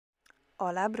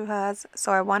Hola, Brujas.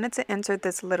 So I wanted to insert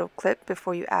this little clip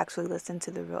before you actually listen to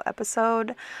the real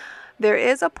episode. There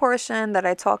is a portion that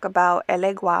I talk about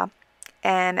elegua,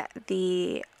 and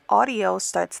the audio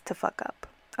starts to fuck up.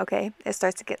 Okay, it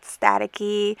starts to get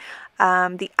staticky.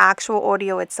 The actual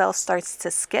audio itself starts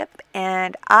to skip,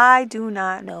 and I do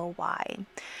not know why.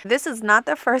 This is not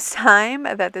the first time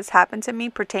that this happened to me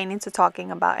pertaining to talking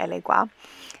about elegua.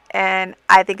 And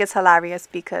I think it's hilarious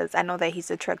because I know that he's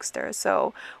a trickster.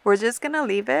 So we're just going to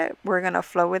leave it. We're going to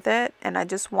flow with it. And I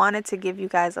just wanted to give you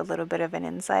guys a little bit of an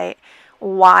insight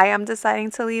why I'm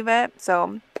deciding to leave it.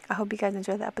 So I hope you guys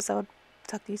enjoy the episode.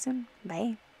 Talk to you soon.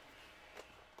 Bye.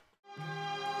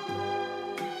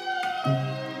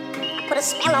 Put a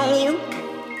spell on you.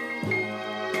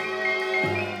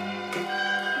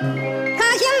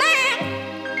 'Cause you're mine.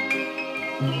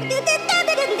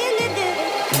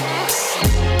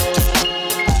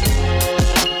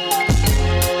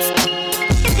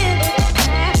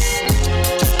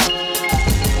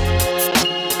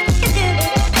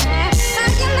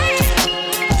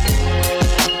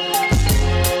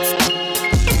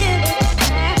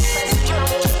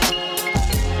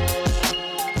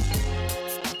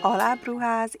 Hola,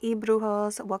 Brujas y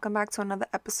Brujos. Welcome back to another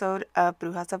episode of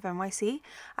Brujas of NYC.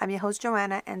 I'm your host,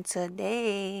 Joanna, and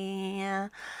today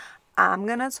I'm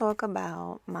going to talk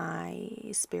about my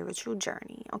spiritual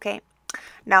journey, okay?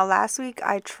 Now, last week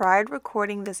I tried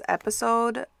recording this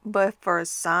episode, but for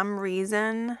some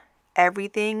reason,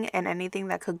 everything and anything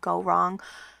that could go wrong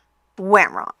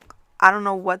went wrong. I don't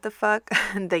know what the fuck.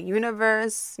 The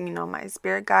universe, my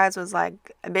spirit guides was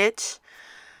like, bitch,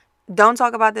 don't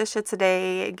talk about this shit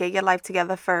today. Get your life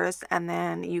together first, and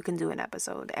then you can do an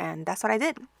episode. And that's what I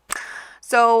did.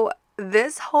 So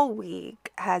this whole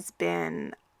week has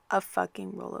been a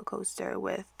fucking roller coaster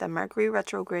with the Mercury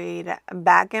retrograde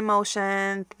back in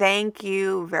motion. Thank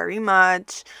you very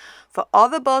much for all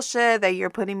the bullshit that you're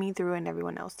putting me through and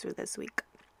everyone else through this week.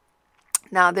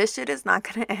 Now, this shit is not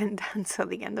going to end until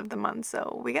the end of the month,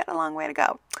 so we got a long way to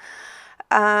go.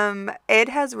 It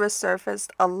has resurfaced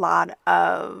a lot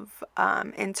of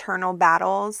internal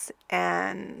battles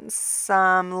and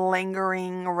some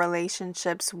lingering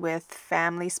relationships with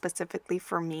family, specifically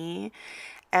for me.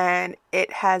 And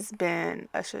it has been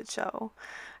a shit show.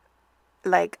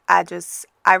 Like, I'd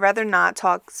rather not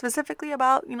talk specifically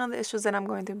about, the issues that I'm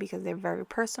going through because they're very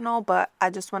personal. But I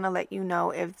just want to let you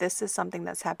know, if this is something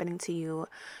that's happening to you,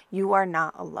 you are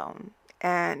not alone.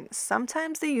 And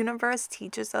sometimes the universe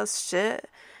teaches us shit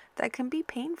that can be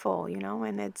painful,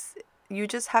 and you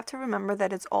just have to remember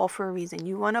that it's all for a reason.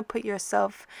 You want to put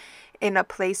yourself in a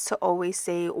place to always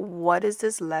say, what is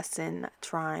this lesson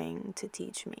trying to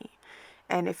teach me?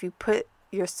 And if you put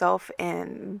yourself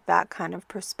in that kind of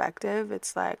perspective,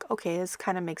 it's like, okay, this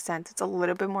kind of makes sense. It's a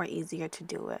little bit more easier to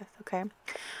deal with, okay?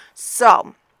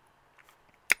 So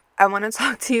I want to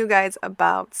talk to you guys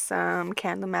about some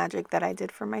candle magic that I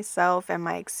did for myself and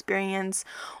my experience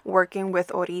working with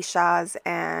Orishas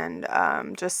and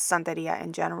just Santeria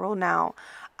in general. Now,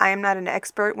 I am not an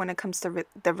expert when it comes to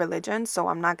the religion, so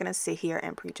I'm not going to sit here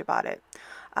and preach about it.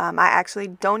 I actually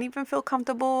don't even feel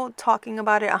comfortable talking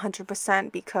about it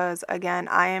 100% because, again,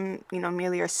 I am,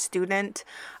 merely a student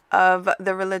of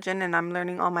the religion and I'm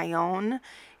learning on my own.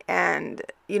 And,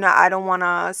 I don't want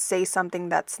to say something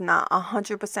that's not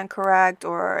 100% correct,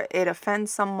 or it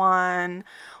offends someone,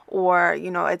 or,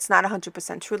 it's not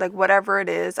 100% true. Like, whatever it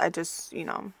is, I just,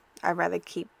 I'd rather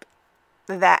keep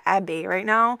that at bay right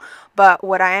now. But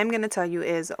what I am going to tell you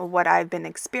is what I've been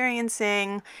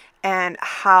experiencing and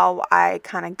how I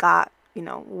kind of got,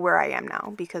 where I am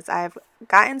now, because I've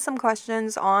gotten some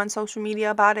questions on social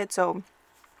media about it. So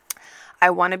I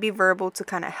want to be verbal to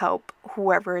kind of help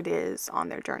whoever it is on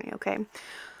their journey, okay?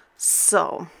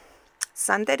 So,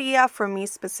 Santeria for me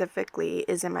specifically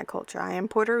is in my culture. I am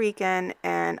Puerto Rican,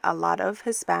 and a lot of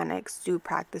Hispanics do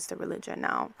practice the religion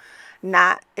now.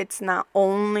 It's not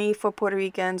only for Puerto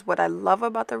Ricans. What I love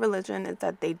about the religion is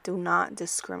that they do not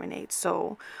discriminate.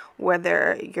 So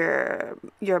whether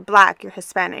you're black, you're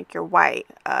Hispanic, you're white,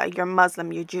 you're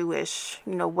Muslim, you're Jewish,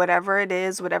 whatever it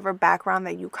is, whatever background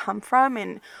that you come from,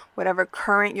 and whatever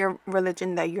current your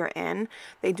religion that you're in,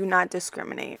 they do not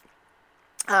discriminate.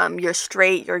 You're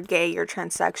straight, you're gay, you're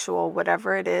transsexual,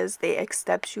 whatever it is, they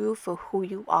accept you for who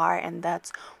you are, and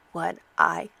that's what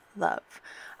I love.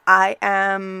 I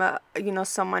am,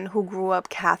 someone who grew up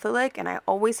Catholic, and I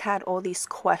always had all these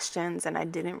questions, and I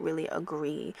didn't really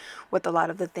agree with a lot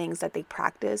of the things that they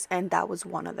practice, and that was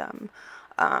one of them.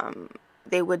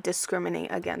 They would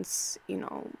discriminate against,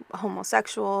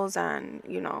 homosexuals, and,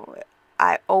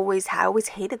 I always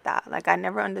hated that. Like, I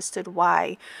never understood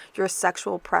why your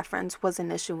sexual preference was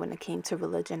an issue when it came to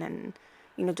religion and,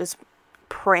 just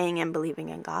praying and believing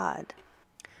in God.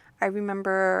 I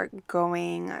remember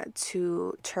going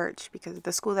to church because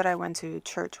the school that I went to,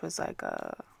 church was like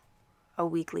a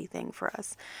weekly thing for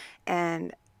us.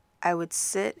 And I would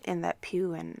sit in that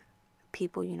pew and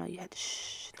people, you had to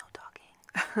shh, no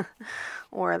talking.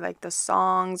 Or like the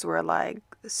songs were like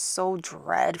so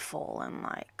dreadful and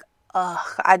like,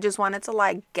 ugh, I just wanted to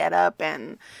like get up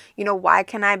and, why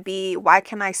can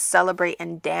I celebrate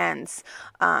and dance?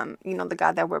 The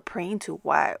God that we're praying to,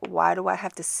 why do I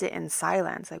have to sit in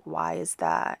silence? Like, why is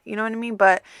that? You know what I mean?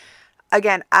 But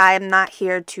again, I'm not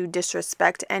here to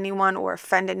disrespect anyone or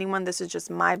offend anyone. This is just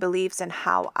my beliefs and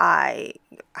how I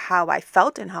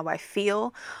felt and how I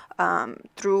feel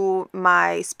through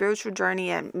my spiritual journey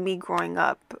and me growing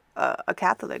up a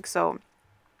Catholic. So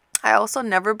I also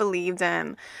never believed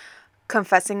in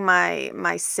confessing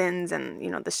my sins and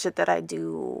the shit that I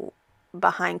do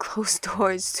behind closed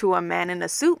doors to a man in a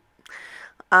suit.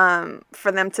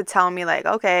 For them to tell me like,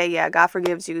 okay, yeah, God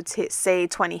forgives you, say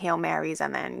 20 Hail Marys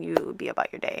and then you be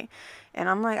about your day. And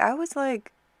I was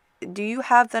like, do you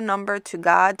have the number to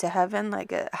God, to heaven?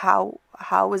 Like, how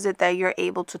is it that you're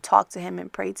able to talk to him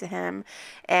and pray to him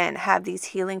and have these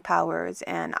healing powers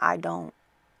and I don't?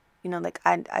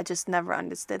 I just never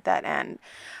understood that. And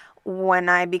when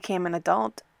I became an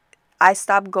adult, I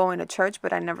stopped going to church,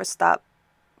 but I never stopped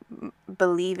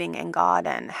believing in God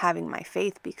and having my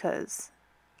faith, because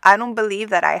I don't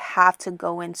believe that I have to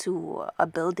go into a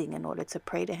building in order to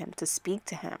pray to him, to speak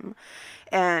to him.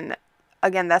 And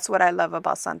again, that's what I love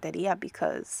about Santeria,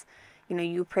 because,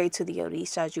 you pray to the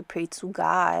Orishas, you pray to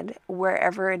God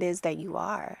wherever it is that you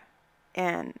are.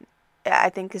 And I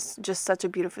think it's just such a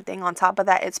beautiful thing. On top of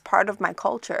that, it's part of my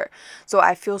culture. So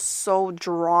I feel so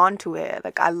drawn to it.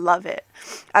 Like, I love it.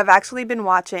 I've actually been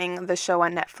watching the show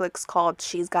on Netflix called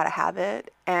She's Gotta Have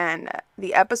It. And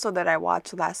the episode that I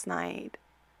watched last night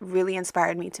really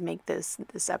inspired me to make this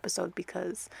episode,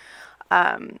 because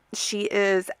she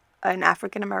is an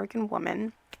African American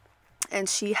woman, and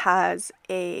she has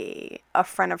a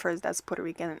friend of hers that's Puerto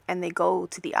Rican, and they go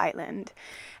to the island,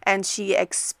 and she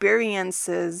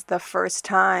experiences the first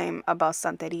time about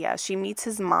Santeria. She meets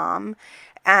his mom,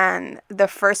 and the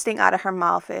first thing out of her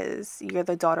mouth is, "You're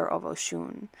the daughter of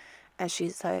Oshun," and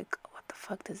she's like, "What the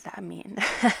fuck does that mean?"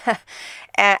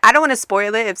 And I don't want to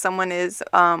spoil it if someone is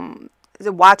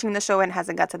watching the show and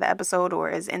hasn't got to the episode or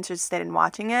is interested in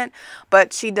watching it,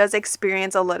 but she does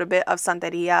experience a little bit of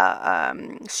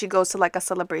Santeria. She goes to like a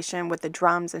celebration with the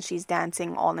drums and she's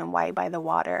dancing all in white by the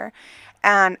water,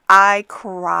 and I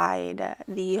cried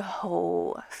the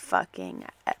whole fucking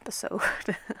episode.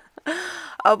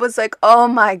 I was like, oh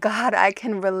my God, I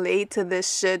can relate to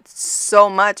this shit so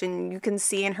much. And you can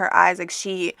see in her eyes, like,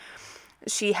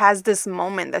 she has this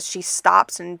moment that she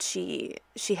stops and she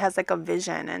has like a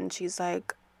vision, and she's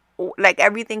like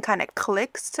everything kind of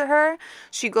clicks to her.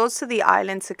 She goes to the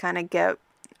island to kind of get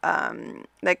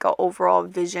like a overall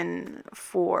vision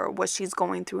for what she's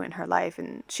going through in her life.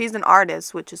 And she's an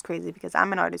artist, which is crazy because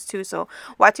I'm an artist too. So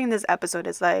watching this episode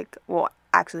is like, well,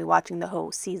 actually watching the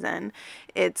whole season,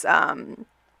 it's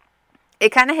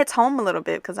it kind of hits home a little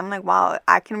bit, because I'm like, wow,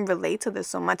 I can relate to this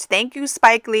so much. Thank you,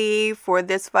 Spike Lee, for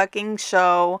this fucking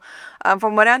show.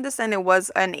 From what I understand, it was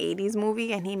an 80s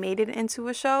movie and he made it into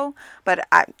a show, but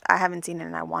I haven't seen it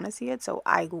and I want to see it, so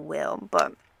I will.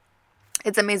 But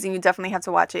it's amazing. You definitely have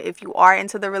to watch it if you are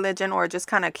into the religion or just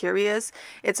kind of curious.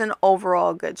 It's an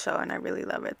overall good show and I really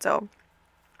love it. So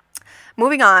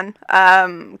moving on,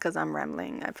 because I'm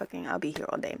rambling. I'll be here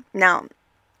all day. Now,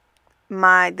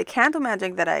 the candle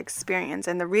magic that I experienced,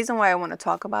 and the reason why I want to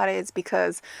talk about it is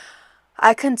because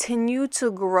I continue to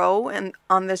grow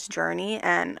on this journey,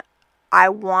 and I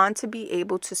want to be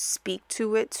able to speak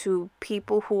to it to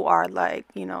people who are like,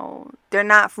 they're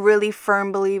not really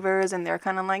firm believers and they're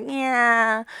kind of like,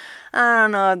 yeah, I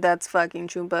don't know if that's fucking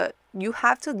true, but you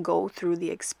have to go through the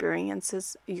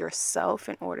experiences yourself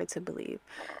in order to believe.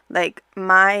 Like,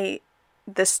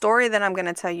 the story that I'm going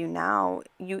to tell you now,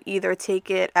 you either take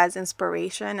it as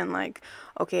inspiration and like,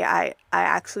 okay, I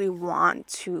actually want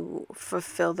to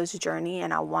fulfill this journey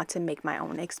and I want to make my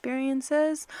own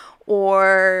experiences,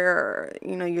 or,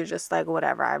 you're just like,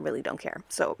 whatever, I really don't care.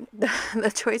 So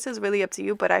the choice is really up to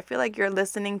you, but I feel like you're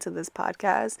listening to this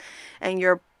podcast and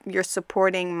you're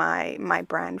supporting my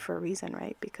brand for a reason,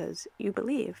 right? Because you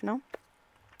believe, no?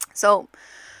 So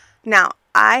now,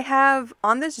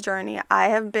 on this journey, I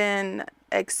have been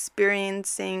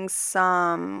experiencing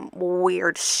some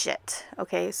weird shit.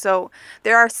 Okay, so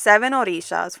there are 7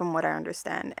 Orishas from what I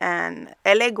understand, and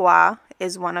El Egua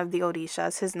is one of the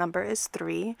Orishas. His number is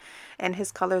 3, and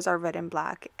his colors are red and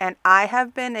black. And I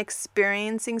have been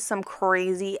experiencing some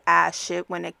crazy ass shit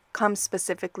when it comes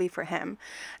specifically for him.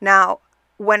 Now,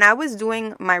 when I was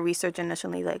doing my research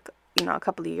initially, like, a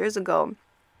couple of years ago,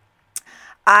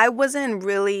 I wasn't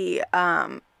really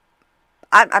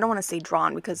I don't want to say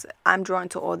drawn, because I'm drawn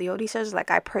to all the Orishas. Like,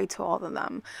 I pray to all of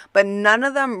them. But none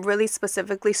of them really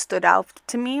specifically stood out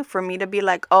to me for me to be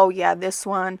like, oh, yeah, this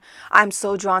one, I'm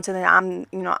so drawn to that.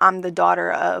 I'm the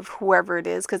daughter of whoever it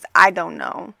is, because I don't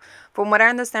know. From what I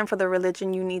understand, for the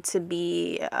religion, you need to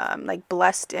be like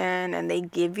blessed in, and they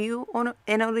give you an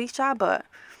Orisha. But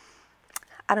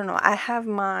I don't know. I have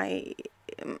my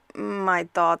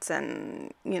thoughts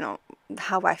and,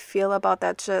 how I feel about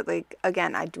that shit. Like,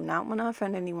 again, I do not want to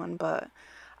offend anyone, but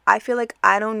I feel like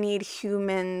I don't need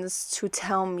humans to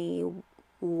tell me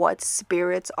what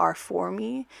spirits are for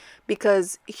me,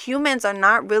 because humans are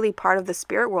not really part of the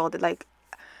spirit world. Like,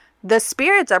 the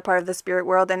spirits are part of the spirit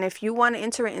world, and if you want to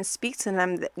enter it and speak to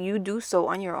them, you do so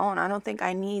on your own. I don't think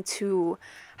I need to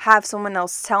have someone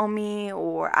else tell me,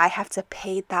 or I have to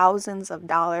pay thousands of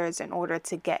dollars in order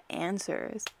to get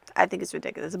answers. I think it's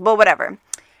ridiculous, but whatever.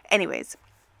 Anyways,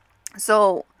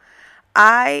 so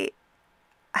I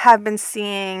have been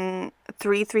seeing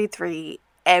 333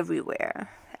 everywhere,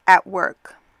 at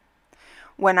work,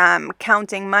 when I'm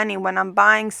counting money, when I'm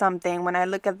buying something, when I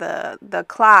look at the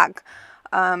clock.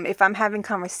 If I'm having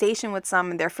conversation with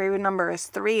someone, their favorite number is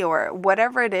 3 or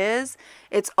whatever it is,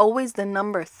 it's always the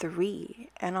number 3.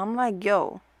 And I'm like,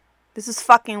 yo, this is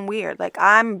fucking weird. Like,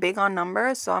 I'm big on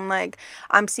numbers, so I'm like,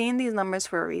 I'm seeing these numbers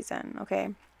for a reason,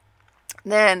 okay?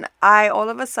 Then I all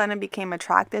of a sudden became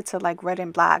attracted to like red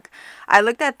and black. I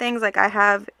looked at things like, I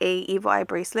have a evil eye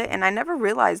bracelet, and I never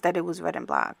realized that it was red and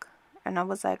black. And I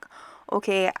was like,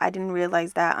 okay, I didn't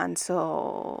realize that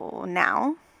until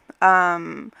now.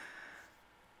 I'm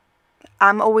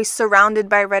always surrounded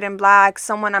by red and black.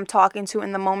 Someone I'm talking to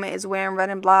in the moment is wearing red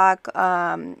and black.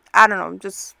 I don't know,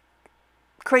 just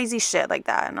crazy shit like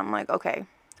that. And I'm like, okay,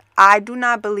 I do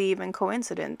not believe in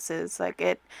coincidences.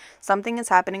 Like, something is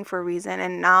happening for a reason.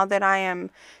 And now that I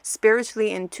am spiritually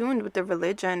in tune with the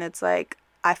religion, it's like,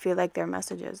 I feel like their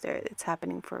messages there. It's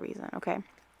happening for a reason. Okay.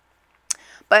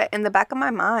 But in the back of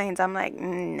my mind, I'm like,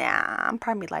 nah, I'm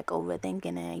probably like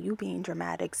overthinking it. You being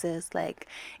dramatic, sis. Like,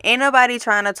 ain't nobody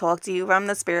trying to talk to you from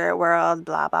the spirit world,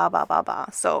 blah, blah, blah, blah, blah.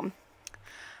 So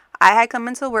I had come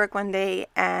into work one day,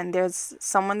 and there's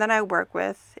someone that I work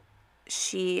with.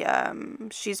 She's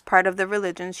part of the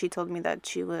religion. She told me that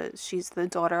she's the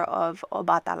daughter of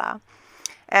Obatala.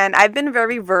 And I've been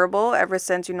very verbal ever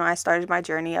since, I started my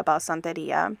journey about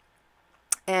Santeria.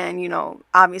 And,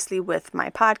 obviously with my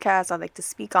podcast, I like to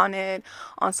speak on it.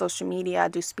 On social media, I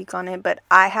do speak on it. But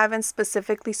I haven't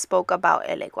specifically spoke about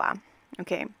Elegua.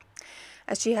 Okay.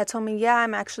 And she had told me, yeah,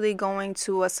 I'm actually going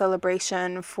to a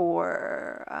celebration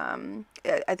for, I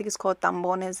think it's called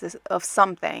Tambones of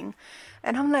something.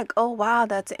 And I'm like, oh, wow,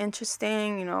 that's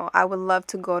interesting. I would love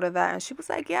to go to that. And she was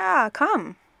like, yeah,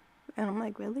 come. And I'm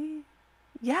like, really?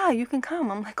 Yeah, you can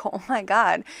come. I'm like, oh my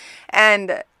God.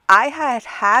 And I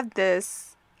had this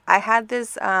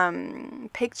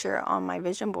picture on my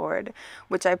vision board,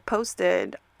 which I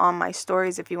posted on my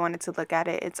stories. If you wanted to look at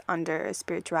it, it's under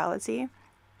spirituality,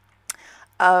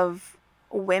 of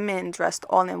women dressed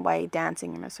all in white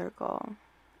dancing in a circle.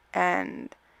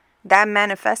 And that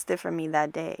manifested for me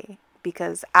that day,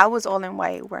 because I was all in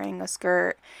white wearing a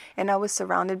skirt, and I was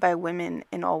surrounded by women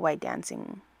in all white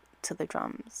dancing to the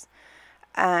drums.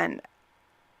 And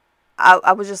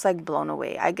I was just like blown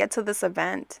away. I get to this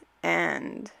event,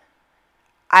 and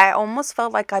I almost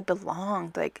felt like I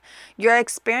belonged. Like, you're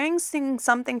experiencing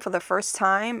something for the first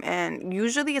time, and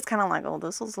usually it's kind of like, oh,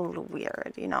 this is a little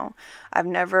weird, I've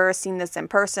never seen this in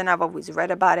person. I've always read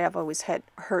about it. I've always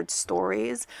heard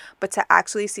stories. But to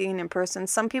actually see it in person,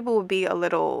 some people would be a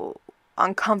little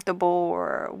uncomfortable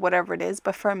or whatever it is.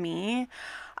 But for me,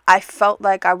 I felt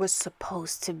like I was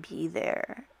supposed to be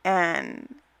there.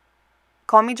 And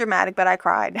call me dramatic, but I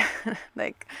cried.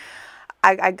 Like,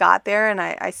 I got there, and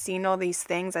I seen all these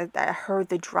things. I heard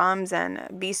the drums,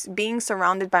 and being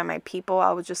surrounded by my people,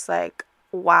 I was just like,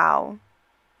 wow,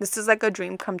 this is like a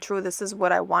dream come true. This is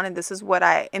what I wanted. This is what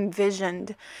I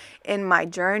envisioned in my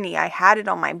journey. I had it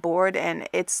on my board, and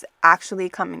it's actually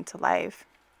coming to life.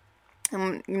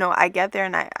 And, I get there,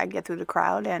 and I get through the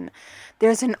crowd, and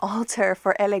there's an altar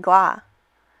for Elegua.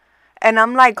 And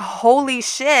I'm like, holy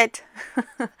shit,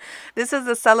 this is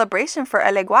a celebration for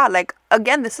Elegua. Like,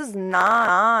 again, this is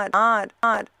not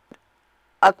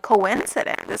a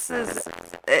coincidence.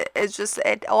 It's just,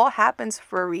 it all happens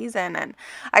for a reason. And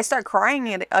I start crying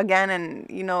it again, and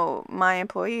my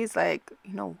employee's like,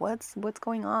 what's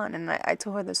going on? And I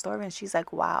told her the story, and she's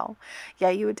like, wow, yeah,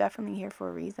 you were definitely here for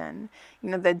a reason.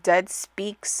 The dead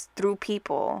speaks through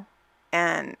people.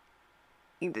 And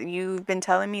you've been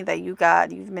telling me that you've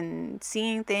been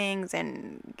seeing things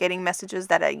and getting messages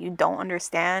that you don't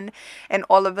understand, and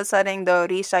all of a sudden the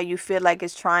Orisha you feel like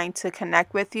is trying to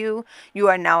connect with you, you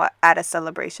are now at a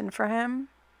celebration for him.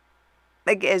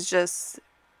 Like, it's just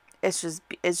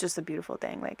a beautiful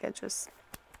thing. Like,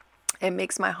 it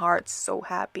makes my heart so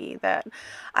happy that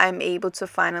I'm able to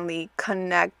finally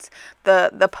connect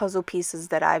the puzzle pieces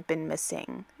that I've been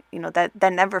missing, that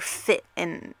never fit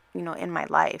in my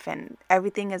life, and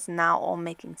everything is now all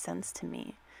making sense to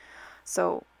me.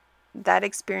 So that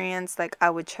experience, like, I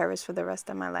would cherish for the rest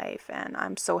of my life, and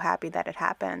I'm so happy that it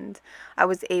happened. I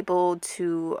was able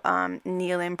to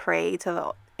kneel and pray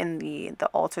to the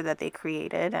altar that they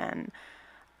created, and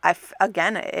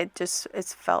again,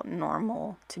 it's felt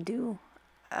normal to do.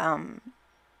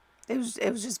 It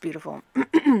was just beautiful.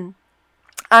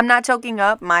 I'm not choking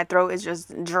up. My throat is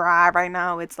just dry right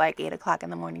now. It's like 8 o'clock in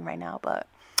the morning right now, but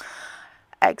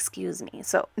excuse me.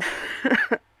 So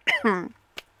now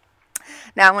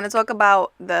I want to talk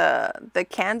about the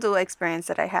candle experience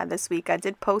that I had this week. I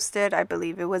did post it. I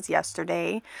believe it was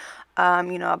yesterday.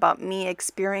 About me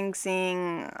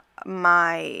experiencing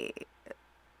my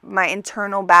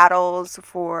internal battles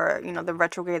for the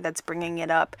retrograde that's bringing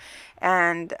it up,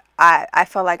 and I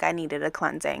felt like I needed a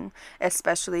cleansing,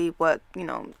 especially what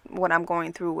I'm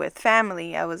going through with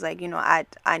family. I was like,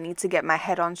 I need to get my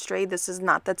head on straight. This is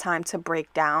not the time to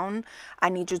break down. I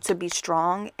need you to be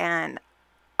strong, and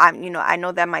I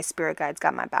know that my spirit guides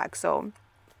got my back. So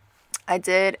I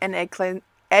did an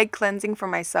egg cleansing for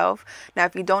myself. Now,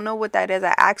 if you don't know what that is,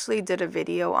 I actually did a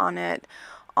video on it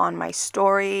on my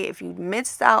story if you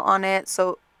missed out on it.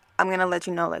 So I'm going to let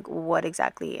you know like what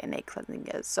exactly an egg cleansing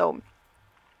is. So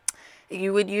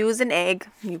you would use an egg,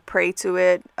 you pray to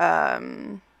it,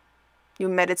 you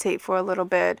meditate for a little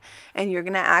bit, and you're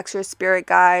going to ask your spirit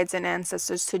guides and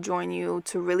ancestors to join you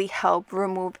to really help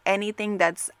remove anything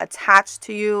that's attached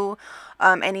to you,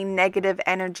 any negative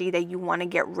energy that you want to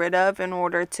get rid of in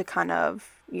order to kind of,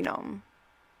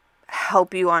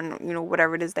 help you on,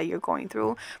 whatever it is that you're going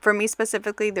through. For me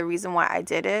specifically, the reason why I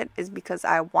did it is because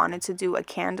I wanted to do a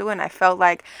candle, and I felt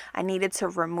like I needed to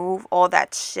remove all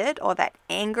that shit, all that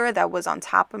anger that was on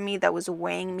top of me, that was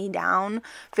weighing me down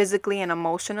physically and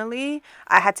emotionally.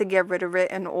 I had to get rid of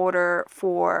it in order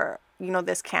for,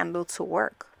 this candle to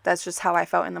work. That's just how I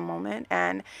felt in the moment.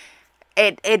 And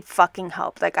it fucking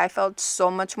helped. Like, I felt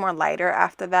so much more lighter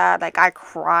after that. Like, I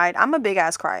cried. I'm a big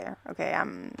ass crier. Okay,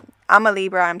 I'm a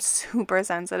Libra. I'm super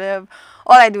sensitive.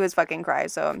 All I do is fucking cry.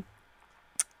 So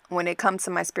when it comes to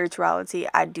my spirituality,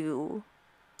 I do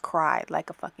cry like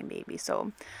a fucking baby.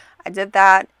 So I did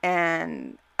that,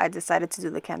 and I decided to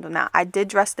do the candle. Now, I did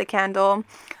dress the candle.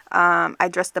 I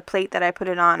dressed the plate that I put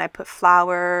it on. I put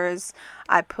flowers.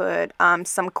 I put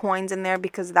some coins in there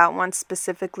because that one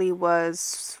specifically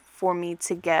was for me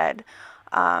to get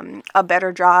a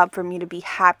better job, for me to be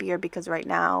happier, because right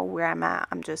now where I'm at,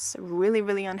 I'm just really,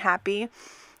 really unhappy.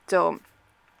 So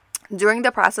during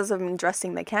the process of me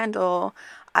dressing the candle,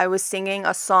 I was singing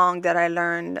a song that I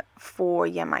learned for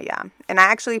Yemaya. And I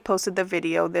actually posted the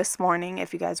video this morning.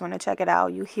 If you guys want to check it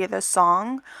out, you hear the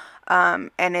song, and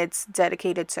it's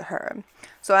dedicated to her.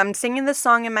 So I'm singing the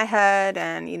song in my head,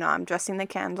 and, I'm dressing the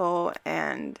candle,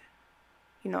 and,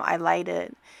 I light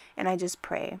it, and I just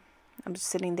pray. I'm just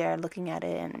sitting there looking at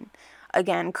it, and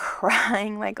again,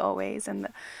 crying like always. And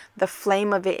the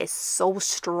flame of it is so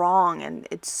strong, and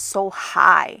it's so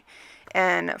high.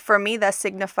 And for me, that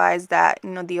signifies that,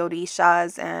 the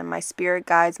Orishas and my spirit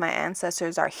guides, my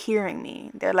ancestors are hearing me.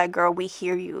 They're like, girl, we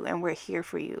hear you, and we're here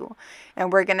for you.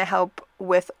 And we're going to help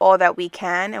with all that we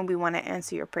can, and we want to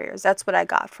answer your prayers. That's what I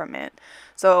got from it.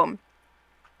 So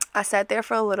I sat there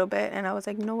for a little bit, and I was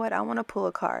like, you know what? I want to pull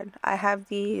a card. I have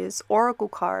these oracle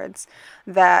cards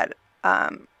that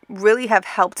really have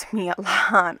helped me a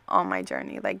lot on my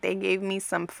journey. Like, they gave me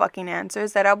some fucking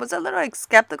answers that I was a little like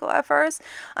skeptical at first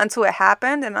until it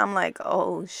happened, and I'm like,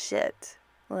 oh shit,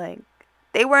 like,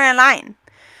 they were in line.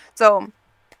 So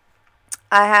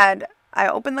I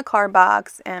opened the card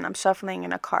box, and I'm shuffling,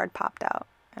 and a card popped out,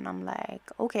 and I'm like,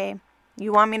 okay,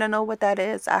 you want me to know what that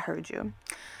is? I heard you.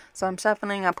 So I'm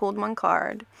shuffling, I pulled one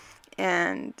card,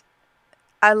 and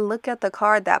I look at the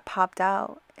card that popped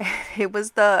out. It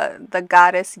was the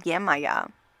goddess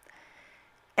Yemaya.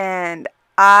 And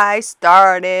I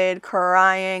started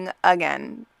crying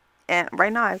again. And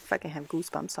right now I fucking have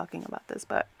goosebumps talking about this,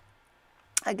 but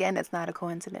again, it's not a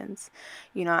coincidence.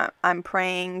 I'm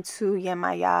praying to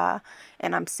Yemaya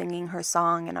and I'm singing her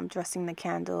song and I'm dressing the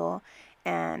candle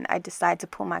and I decide to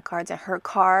pull my cards and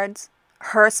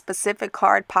her specific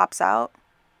card pops out.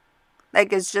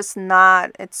 Like it's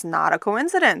not a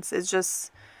coincidence. It's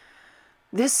just,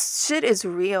 this shit is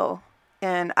real.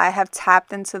 And I have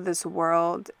tapped into this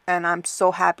world and I'm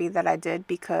so happy that I did,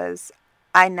 because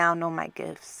I now know my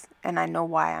gifts and I know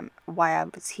why I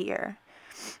was here.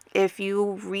 If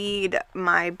you read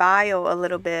my bio a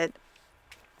little bit,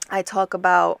 I talk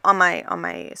about on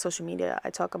my social media, I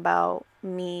talk about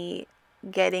me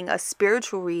getting a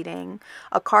spiritual reading,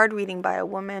 a card reading by a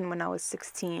woman when I was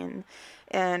 16.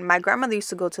 And my grandmother used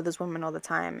to go to this woman all the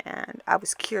time, and I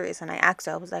was curious and I asked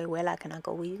her, I was like, "Well, can I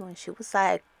go with you?" And she was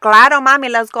like, "Claro, mami,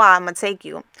 let's go. I'm gonna take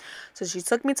you." So she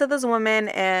took me to this woman,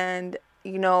 and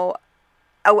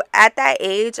at that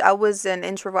age, I was an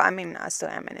introvert. I mean, I still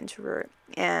am an introvert,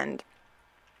 and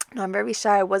I'm very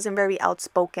shy. I wasn't very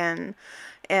outspoken.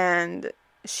 And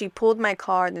she pulled my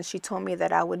card and she told me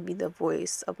that I would be the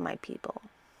voice of my people.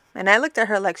 And I looked at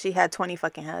her like she had 20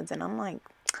 fucking heads. And I'm like,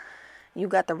 you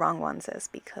got the wrong one, sis,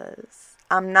 because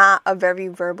I'm not a very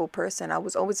verbal person. I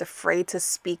was always afraid to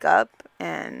speak up.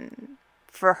 And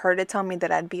for her to tell me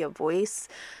that I'd be a voice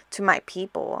to my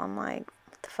people, I'm like,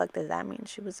 what the fuck does that mean?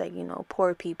 She was like,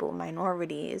 poor people,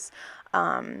 minorities,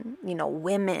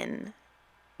 women.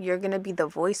 You're going to be the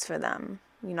voice for them.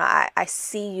 I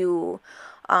see you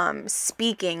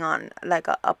speaking on like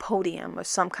a podium or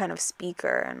some kind of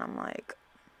speaker. And I'm like,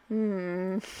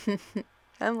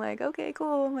 I'm like, okay,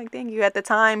 cool. I'm like, thank you. At the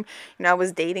time, I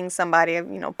was dating somebody,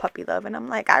 puppy love. And I'm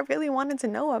like, I really wanted to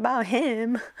know about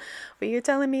him. But you're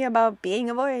telling me about being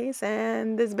a voice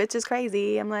and this bitch is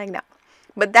crazy. I'm like, no.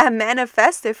 But that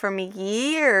manifested for me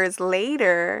years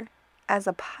later as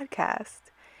a podcast.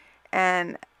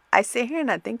 And I sit here and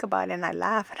I think about it and I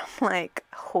laugh and I'm like,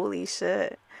 holy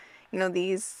shit.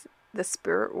 The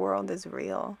spirit world is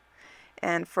real.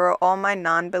 And for all my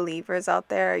non-believers out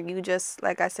there, you just,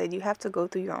 like I said, you have to go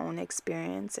through your own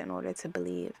experience in order to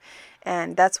believe.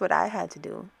 And that's what I had to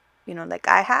do. Like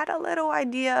I had a little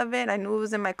idea of it. I knew it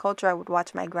was in my culture. I would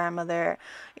watch my grandmother,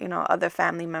 other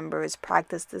family members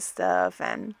practice this stuff.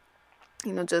 And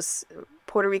just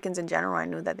Puerto Ricans in general, I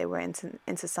knew that they were into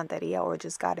Santeria or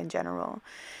just God in general.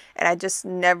 And I just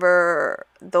never,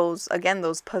 those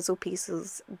puzzle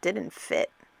pieces didn't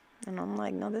fit. And I'm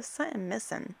like, no, there's something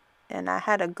missing. And I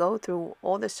had to go through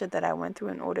all the shit that I went through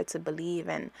in order to believe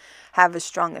and have a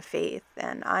stronger faith.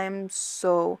 And I am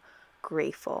so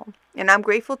grateful. And I'm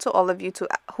grateful to all of you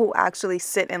who actually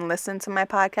sit and listen to my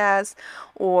podcast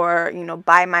or,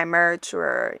 buy my merch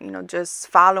or, just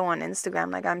follow on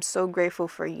Instagram. Like, I'm so grateful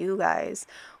for you guys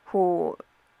who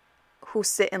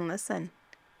sit and listen,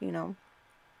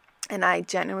 And I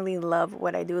genuinely love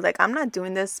what I do. Like, I'm not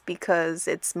doing this because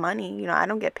it's money. I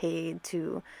don't get paid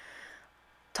to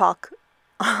talk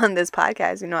on this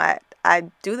podcast. I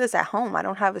do this at home. I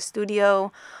don't have a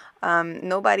studio.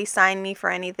 Nobody signed me for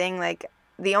anything. Like,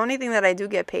 the only thing that I do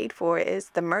get paid for is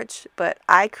the merch, but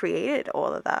I created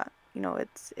all of that.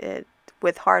 It's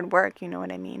with hard work, you know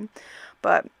what I mean?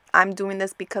 But I'm doing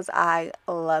this because I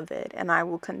love it and I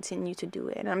will continue to do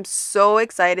it. And I'm so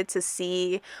excited to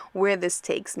see where this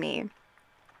takes me.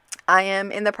 I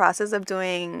am in the process of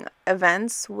doing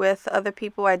events with other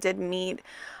people. I did meet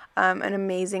an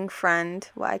amazing friend.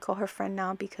 Well, I call her friend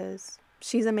now because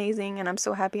she's amazing and I'm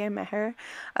so happy I met her.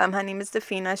 Her name is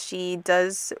Defina. She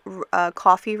does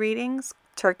coffee readings,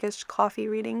 Turkish coffee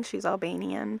readings. She's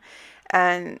Albanian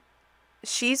and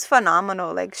she's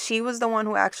phenomenal. Like, she was the one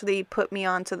who actually put me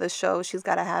onto the show. She's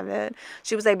Gotta Have It.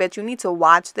 She was like, "Bet you need to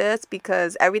watch this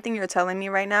because everything you're telling me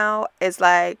right now is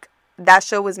like, that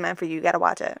show was meant for you. You gotta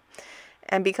watch it."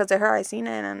 And because of her, I seen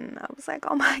it and I was like,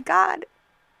 oh my God,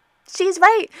 she's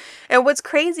right. And what's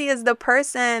crazy is the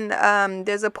person,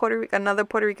 there's another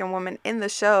Puerto Rican woman in the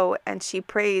show and she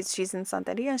prays. She's in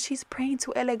Santeria and she's praying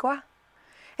to El Egua.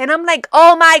 And I'm like,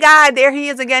 oh my God, there he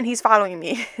is again. He's following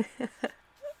me.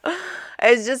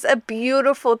 It's just a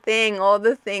beautiful thing. All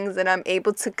the things that I'm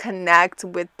able to connect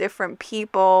with different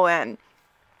people and,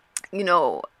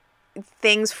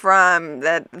 things from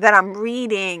that I'm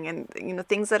reading and,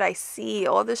 things that I see,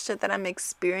 all the shit that I'm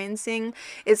experiencing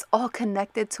is all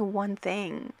connected to one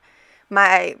thing.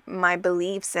 My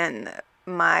beliefs and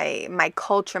my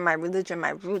culture, my religion,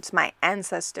 my roots, my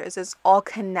ancestors is all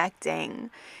connecting.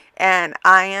 And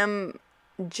I am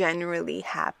genuinely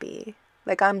happy.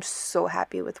 Like, I'm so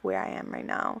happy with where I am right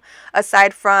now.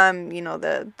 Aside from,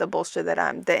 the bullshit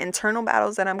the internal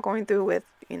battles that I'm going through with,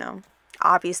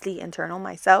 obviously internal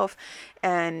myself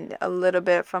and a little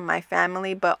bit from my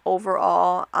family, but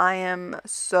overall I am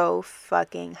so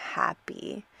fucking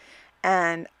happy.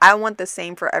 And I want the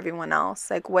same for everyone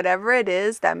else. Like, whatever it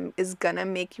is that is gonna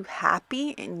make you happy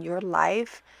in your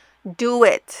life, do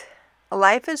it.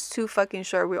 Life is too fucking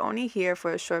short. We're only here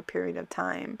for a short period of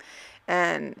time.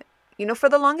 And, for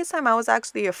the longest time, I was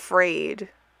actually afraid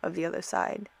of the other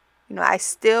side. I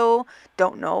still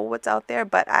don't know what's out there,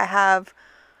 but I have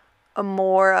a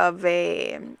more of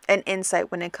an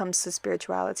insight when it comes to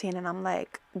spirituality. And I'm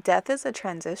like, death is a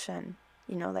transition.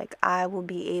 Like, I will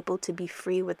be able to be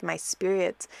free with my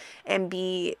spirit and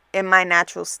be in my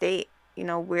natural state.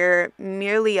 We're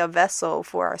merely a vessel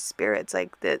for our spirits.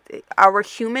 Like, our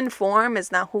human form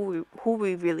is not who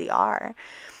we really are.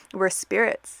 We're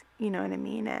spirits, you know what I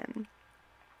mean? And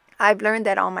I've learned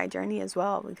that on my journey as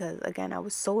well, because again, I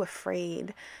was so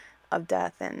afraid of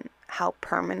death and how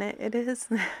permanent it is.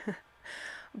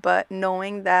 But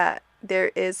knowing that there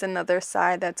is another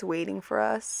side that's waiting for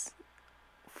us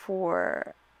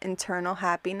for internal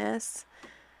happiness,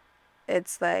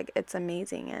 it's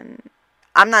amazing. And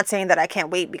I'm not saying that I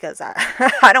can't wait, because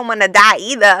I don't want to die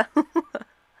either.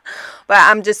 But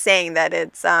I'm just saying that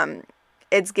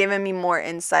it's given me more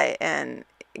insight, and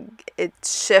it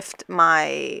shift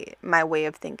my way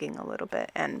of thinking a little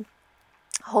bit, and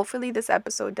hopefully this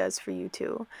episode does for you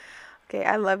too. Okay,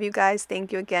 I love you guys.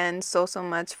 Thank you again so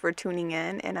much for tuning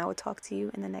in, and I will talk to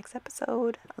you in the next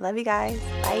episode. I love you guys.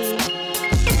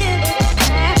 Bye.